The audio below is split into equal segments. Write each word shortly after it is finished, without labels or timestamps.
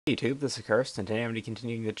Hey YouTube, this is Kirst, and today I'm going to be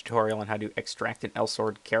continuing the tutorial on how to extract an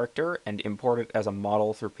Elsword character and import it as a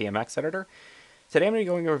model through PMX Editor. Today I'm going to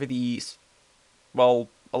be going over the, well,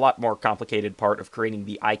 a lot more complicated part of creating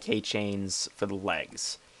the IK chains for the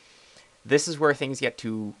legs. This is where things get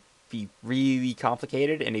to be really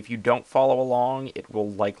complicated, and if you don't follow along, it will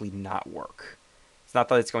likely not work. It's not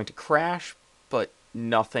that it's going to crash, but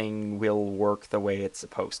nothing will work the way it's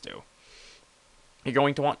supposed to. You're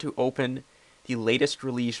going to want to open the latest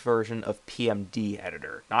release version of PMD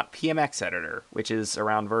Editor, not PMX Editor, which is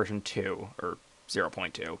around version 2, or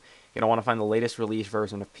 0.2. You're going to want to find the latest release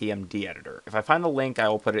version of PMD Editor. If I find the link, I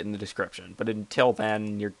will put it in the description, but until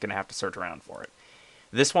then, you're going to have to search around for it.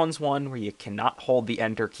 This one's one where you cannot hold the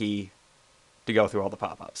Enter key to go through all the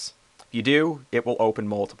pop-ups. If you do, it will open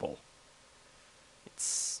multiple.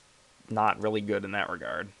 It's not really good in that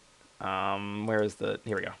regard. Where is the...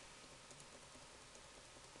 Here we go.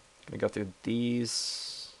 I'm going to go through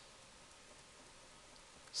these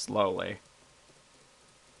slowly.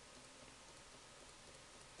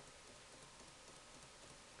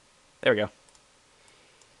 There we go.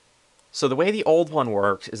 So the way the old one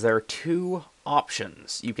works is there are two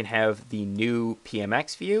options. You can have the new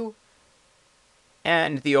PMX view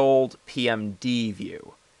and the old PMD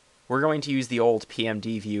view. We're going to use the old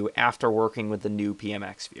PMD view after working with the new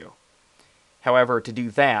PMX view. However, to do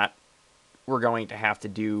that, we're going to have to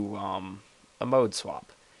do a mode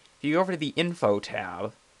swap. If you go over to the Info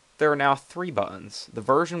tab, there are now 3 buttons. The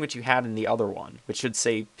version which you had in the other one, which should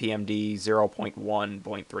say PMD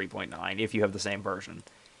 0.1.3.9 if you have the same version.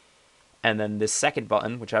 And then this second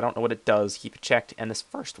button, which I don't know what it does, keep it checked, and this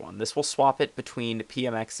first one. This will swap it between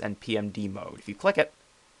PMX and PMD mode. If you click it,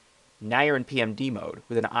 now you're in PMD mode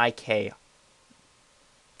with an IK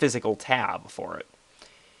physical tab for it.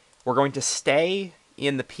 We're going to stay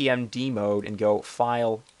in the PMD mode and go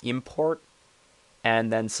File, Import,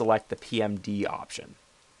 and then select the PMD option.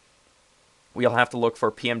 We'll have to look for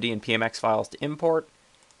PMD and PMX files to import.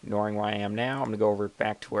 Ignoring where I am now, I'm going to go over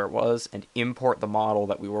back to where it was and import the model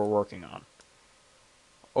that we were working on.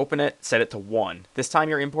 Open it, set it to 1. This time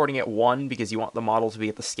you're importing at 1 because you want the model to be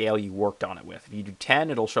at the scale you worked on it with. If you do 10,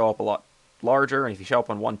 it'll show up a lot larger, and if you show up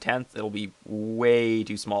on 1/10, it'll be way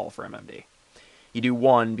too small for MMD. You do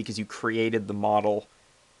 1 because you created the model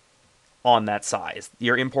on that size.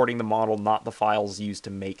 You're importing the model, not the files used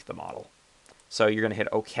to make the model. So you're going to hit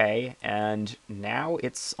OK, and now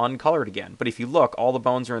it's uncolored again. But if you look, all the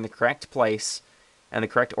bones are in the correct place and the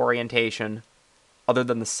correct orientation, other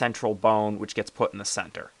than the central bone, which gets put in the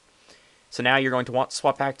center. So now you're going to want to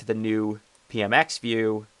swap back to the new PMX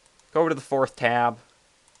view, go over to the 4th tab,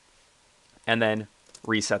 and then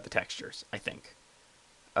reset the textures, I think.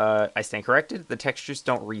 I stand corrected. The textures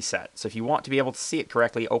don't reset. So if you want to be able to see it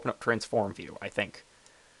correctly, open up Transform View, I think.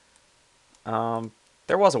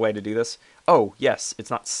 There was a way to do this. Oh, yes, it's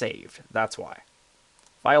not saved. That's why.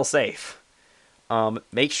 File save.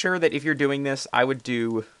 Make sure that if you're doing this, I would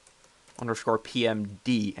do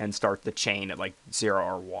 _PMD and start the chain at like 0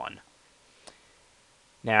 or 1.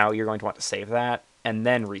 Now you're going to want to save that and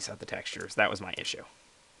then reset the textures. That was my issue.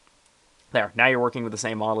 There, now you're working with the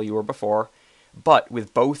same model you were before, but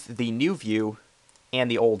with both the new view and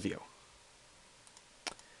the old view.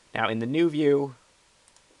 Now, in the new view,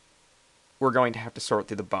 we're going to have to sort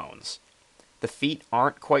through the bones. The feet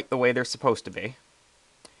aren't quite the way they're supposed to be.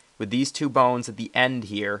 With these 2 bones at the end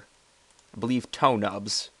here, I believe toe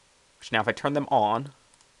nubs, which now if I turn them on,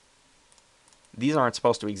 these aren't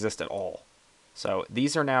supposed to exist at all. So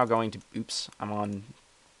these are now going to, oops, I'm on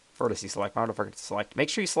vertice select mode. If I could select, make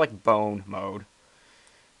sure you select bone mode,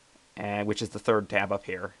 which is the 3rd tab up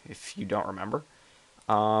here, if you don't remember.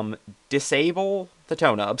 Disable the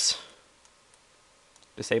toe nubs.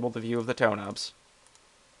 Disable the view of the toe nubs.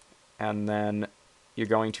 And then you're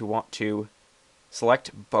going to want to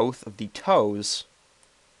select both of the toes,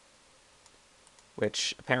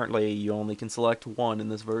 which apparently you only can select 1 in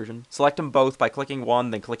this version. Select them both by clicking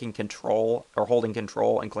one, then clicking Control, or holding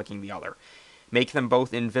Control and clicking the other. Make them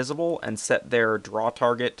both invisible and set their draw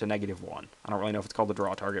target to -1. I don't really know if it's called a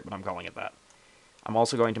draw target, but I'm calling it that. I'm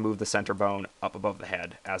also going to move the center bone up above the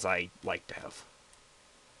head, as I like to have.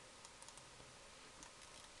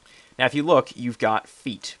 Now, if you look, you've got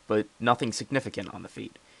feet, but nothing significant on the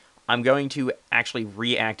feet. I'm going to actually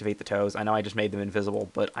reactivate the toes. I know I just made them invisible,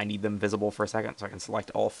 but I need them visible for a second so I can select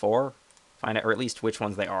all 4. Find out, or at least which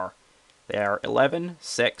ones they are. They are 11,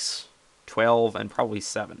 6, 12, and probably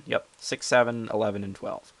 7. Yep, 6, 7, 11, and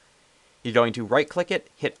 12. You're going to right-click it,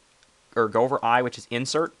 hit, or go over I, which is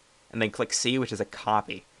Insert, and then click C, which is a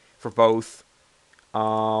copy, for both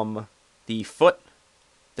the foot,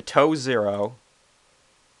 the toe 0,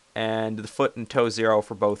 and the foot and toe 0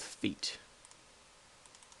 for both feet.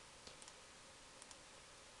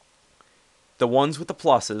 The ones with the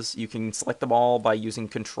pluses, you can select them all by using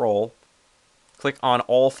Control. Click on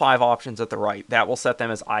all 5 options at the right. That will set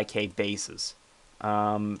them as IK bases.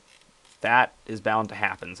 That is bound to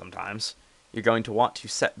happen sometimes. You're going to want to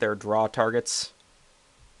set their draw targets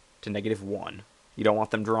to -1. You don't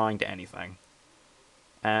want them drawing to anything.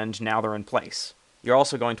 And now they're in place. You're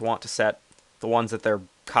also going to want to set the ones that they're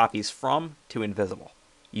copies from to invisible.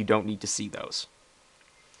 You don't need to see those.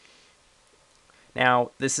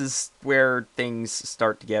 Now, this is where things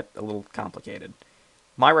start to get a little complicated.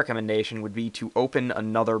 My recommendation would be to open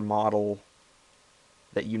another model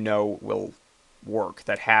that you know will work,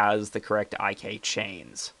 that has the correct IK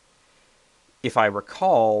chains. If I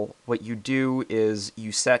recall, what you do is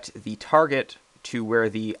you set the target to where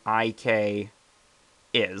the IK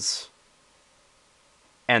is,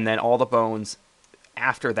 and then all the bones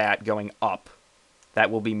after that going up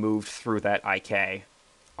that will be moved through that IK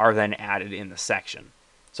are then added in the section.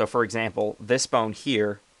 So for example, this bone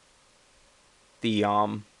here, the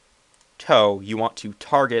toe, you want to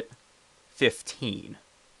target 15,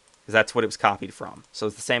 because that's what it was copied from. So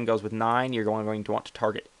the same goes with 9, you're going to want to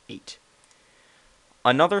target 8.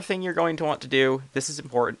 Another thing you're going to want to do, this is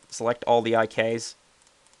important, select all the IKs,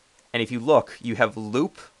 and if you look, you have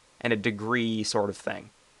loop and a degree sort of thing.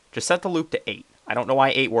 Just set the loop to 8. I don't know why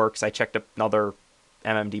 8 works. I checked another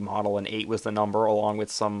MMD model, and 8 was the number, along with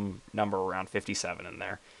some number around 57 in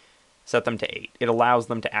there. Set them to 8. It allows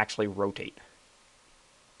them to actually rotate.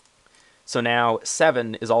 So now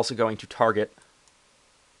 7 is also going to target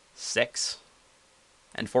 6,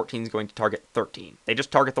 and 14 is going to target 13. They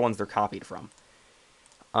just target the ones they're copied from.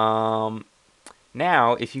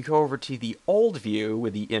 Now, if you go over to the old view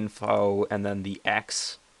with the info and then the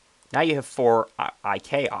X, now you have 4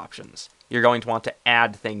 IK options. You're going to want to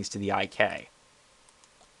add things to the IK.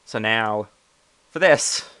 So now, for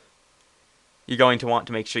this, you're going to want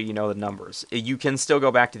to make sure you know the numbers. You can still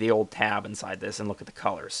go back to the old tab inside this and look at the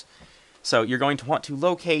colors. So you're going to want to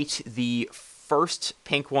locate the first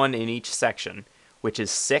pink one in each section, which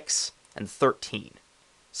is 6 and 13.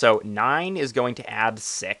 So 9 is going to add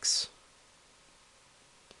 6.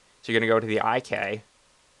 So you're going to go to the IK.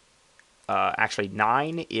 Actually,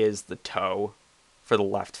 9 is the toe for the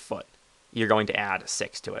left foot. You're going to add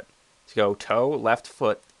 6 to it. So go toe, left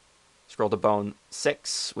foot, scroll to bone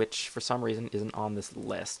 6, which for some reason isn't on this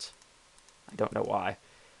list. I don't know why.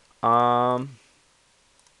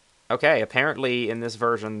 Okay, apparently in this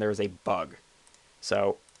version there's a bug.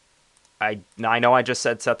 So I know I just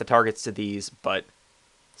said set the targets to these, but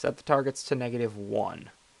set the targets to -1.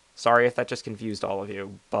 Sorry if that just confused all of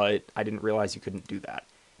you, but I didn't realize you couldn't do that.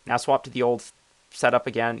 Now swap to the old setup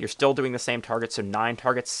again. You're still doing the same target, so 9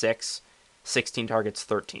 targets 6, 16 targets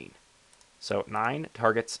 13. So 9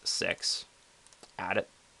 targets 6, add it,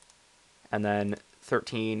 and then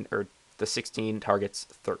 13, or the 16 targets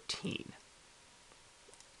 13.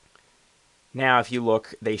 Now if you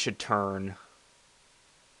look, they should turn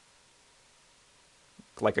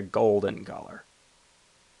like a golden color.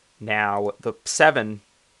 Now the 7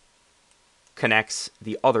 connects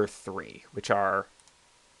the other 3, which are,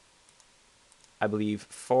 I believe,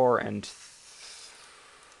 4 and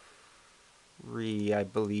 3, I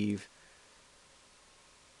believe.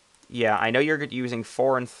 Yeah, I know you're using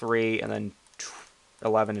 4 and 3, and then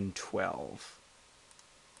 11 and 12.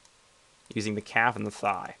 Using the calf and the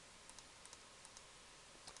thigh.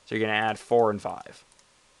 So you're going to add 4 and 5,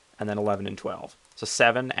 and then 11 and 12. So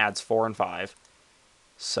 7 adds 4 and 5.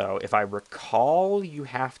 So if I recall, you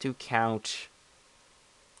have to count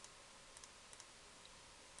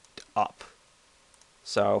up.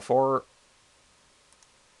 So 5,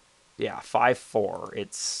 4.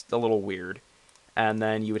 It's a little weird. And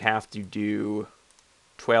then you would have to do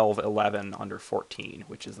 12, 11 under 14,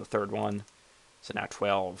 which is the third one. So now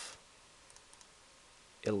 12,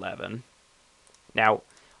 11. Now,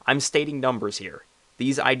 I'm stating numbers here.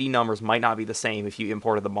 These ID numbers might not be the same if you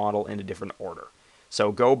imported the model in a different order.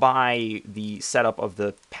 So go by the setup of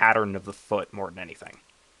the pattern of the foot more than anything.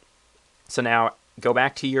 So now, go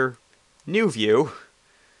back to your new view.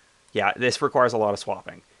 Yeah, this requires a lot of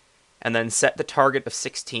swapping. And then set the target of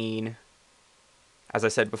 16, as I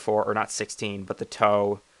said before, or not 16, but the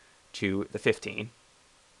toe to the 15.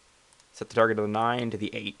 Set the target of the 9 to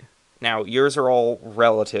the 8. Now, yours are all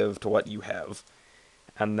relative to what you have.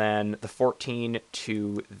 And then the 14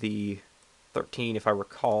 to the 13, if I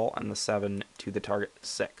recall, and the 7 to the target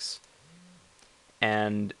 6.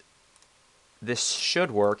 And this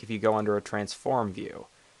should work if you go under a transform view.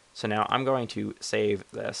 So now I'm going to save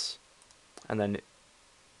this, and then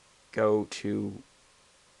go to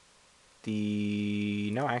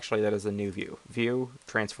no, actually that is a new view. View,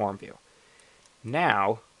 transform view.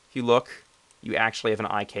 Now, if you look, you actually have an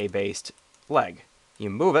IK-based leg. You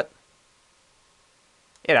move it,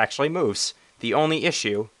 it actually moves. The only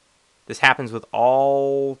issue, this happens with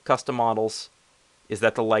all custom models, is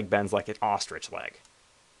that the leg bends like an ostrich leg,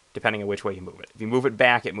 depending on which way you move it. If you move it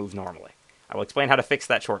back, it moves normally. I will explain how to fix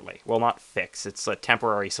that shortly. Well, not fix, it's a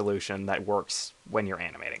temporary solution that works when you're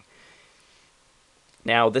animating.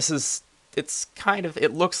 Now,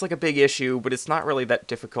 it looks like a big issue, but it's not really that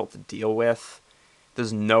difficult to deal with.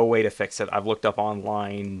 There's no way to fix it. I've looked up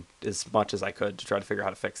online as much as I could to try to figure out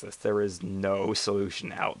how to fix this. There is no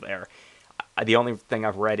solution out there. The only thing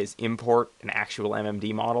I've read is import an actual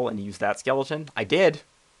MMD model and use that skeleton. I did,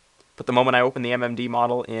 but the moment I opened the MMD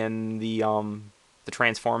model in the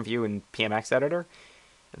transform view in PMX Editor,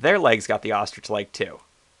 their legs got the ostrich leg too.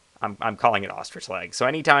 I'm calling it ostrich leg. So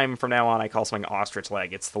anytime from now on I call something ostrich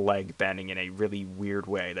leg, it's the leg bending in a really weird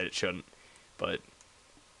way that it shouldn't. But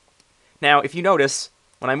now, if you notice,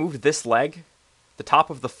 when I moved this leg, the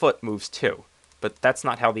top of the foot moves too. But that's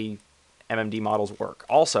not how the MMD models work.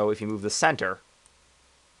 Also, if you move the center,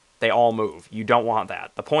 they all move. You don't want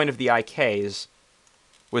that. The point of the IKs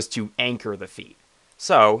was to anchor the feet.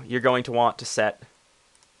 So you're going to want to set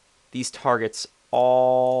these targets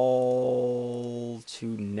all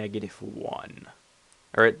to -1.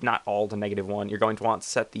 Or not all to -1. You're going to want to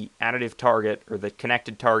set the additive target, or the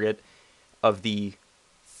connected target, of the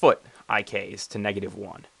foot IKs to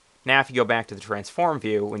 -1. Now if you go back to the transform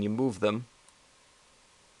view, when you move them,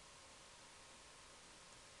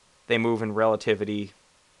 they move in relativity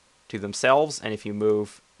to themselves, and if you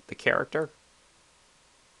move the character,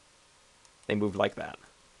 they move like that.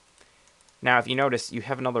 Now if you notice, you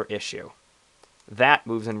have another issue. That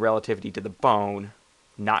moves in relativity to the bone,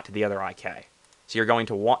 not to the other IK. So you're going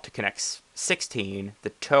to want to connect 16, the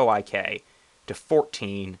toe IK, to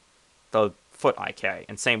 14, the foot IK.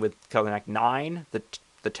 And same with connect 9,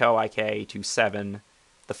 the toe IK, to 7,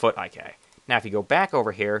 the foot IK. Now if you go back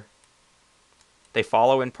over here, they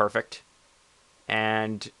follow in perfect,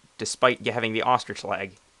 and despite having the ostrich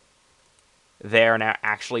leg, they're now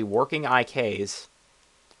actually working IKs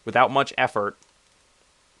without much effort,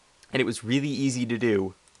 and it was really easy to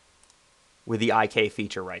do with the IK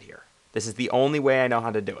feature right here. This is the only way I know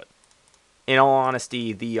how to do it. In all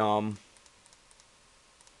honesty,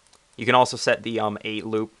 you can also set the 8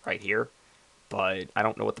 loop right here, but I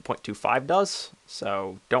don't know what the 0.25 does,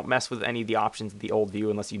 so don't mess with any of the options in the old view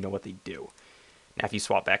unless you know what they do. Now if you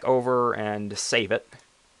swap back over and save it,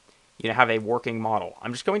 you have a working model.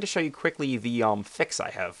 I'm just going to show you quickly the fix I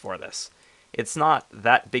have for this. It's not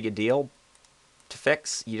that big a deal to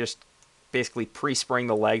fix. You just basically pre-spring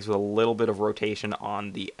the legs with a little bit of rotation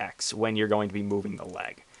on the X when you're going to be moving the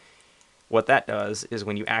leg. What that does is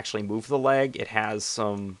when you actually move the leg, it has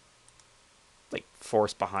some like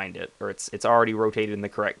force behind it, or it's already rotated in the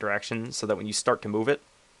correct direction, so that when you start to move it,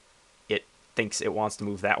 it thinks it wants to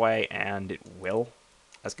move that way, and it will,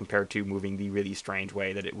 as compared to moving the really strange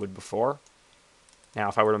way that it would before. Now,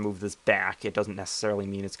 if I were to move this back, it doesn't necessarily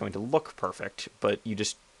mean it's going to look perfect, but you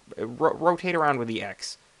just rotate around with the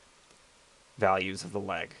X values of the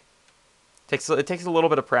leg. It takes a little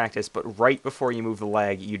bit of practice, but right before you move the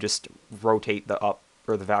leg, you just rotate the up,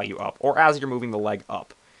 or the value up, or as you're moving the leg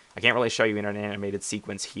up. I can't really show you in an animated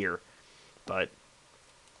sequence here, but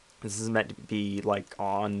this is meant to be like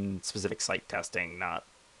on specific site testing,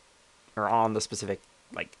 or on the specific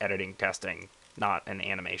like editing testing, not an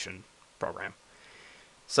animation program.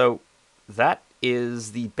 So that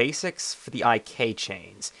is the basics for the IK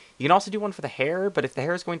chains. You can also do one for the hair, but if the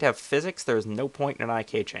hair is going to have physics, there's no point in an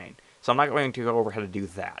IK chain. So I'm not going to go over how to do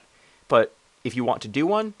that. But if you want to do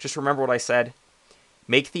one, just remember what I said.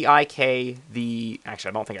 Make the IK actually,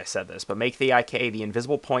 I don't think I said this, but make the IK the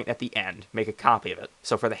invisible point at the end. Make a copy of it.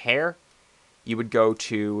 So for the hair, you would go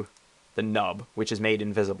to the nub, which is made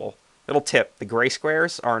invisible. Little tip, the gray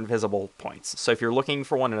squares are invisible points. So if you're looking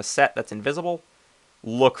for one in a set that's invisible,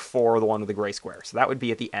 look for the one with the gray square. So that would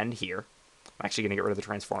be at the end here. I'm actually going to get rid of the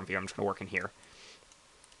transform view. I'm just going to work in here.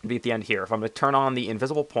 It'd be at the end here. If I'm going to turn on the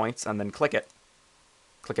invisible points and then click it,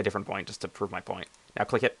 click a different point just to prove my point. Now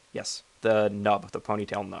click it. Yes, the nub, the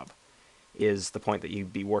ponytail nub, is the point that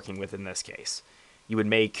you'd be working with in this case. You would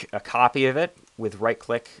make a copy of it with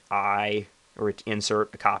right-click, or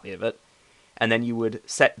insert a copy of it, and then you would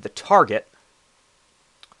set the target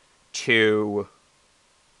to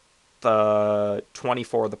the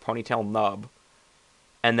 24, the ponytail nub,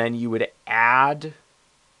 and then you would add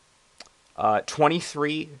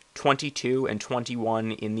 23, 22, and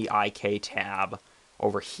 21 in the IK tab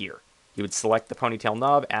over here. You would select the ponytail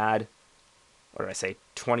nub, add what did I say,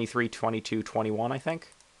 23, 22, 21, I think.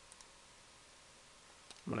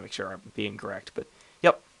 I'm going to make sure I'm being correct, but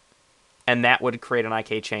yep. And that would create an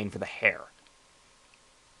IK chain for the hair.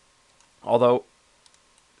 Although,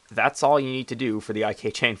 that's all you need to do for the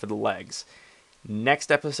IK chain for the legs.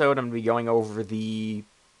 Next episode, I'm going to be going over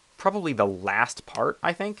probably the last part,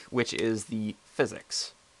 I think, which is the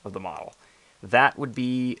physics of the model. That would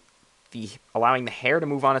be allowing the hair to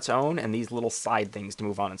move on its own and these little side things to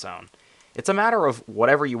move on its own. It's a matter of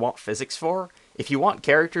whatever you want physics for. If you want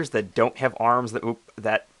characters that don't have arms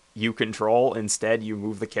that you control, instead you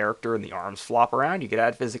move the character and the arms flop around, you could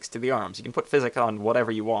add physics to the arms. You can put physics on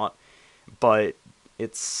whatever you want, but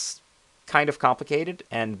it's kind of complicated,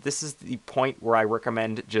 and this is the point where I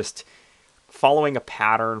recommend just following a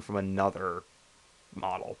pattern from another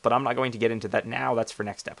model. But I'm not going to get into that now. That's for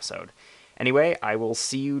next episode. Anyway, I will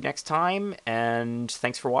see you next time, and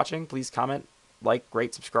thanks for watching. Please comment, like,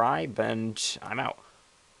 rate, subscribe, and I'm out.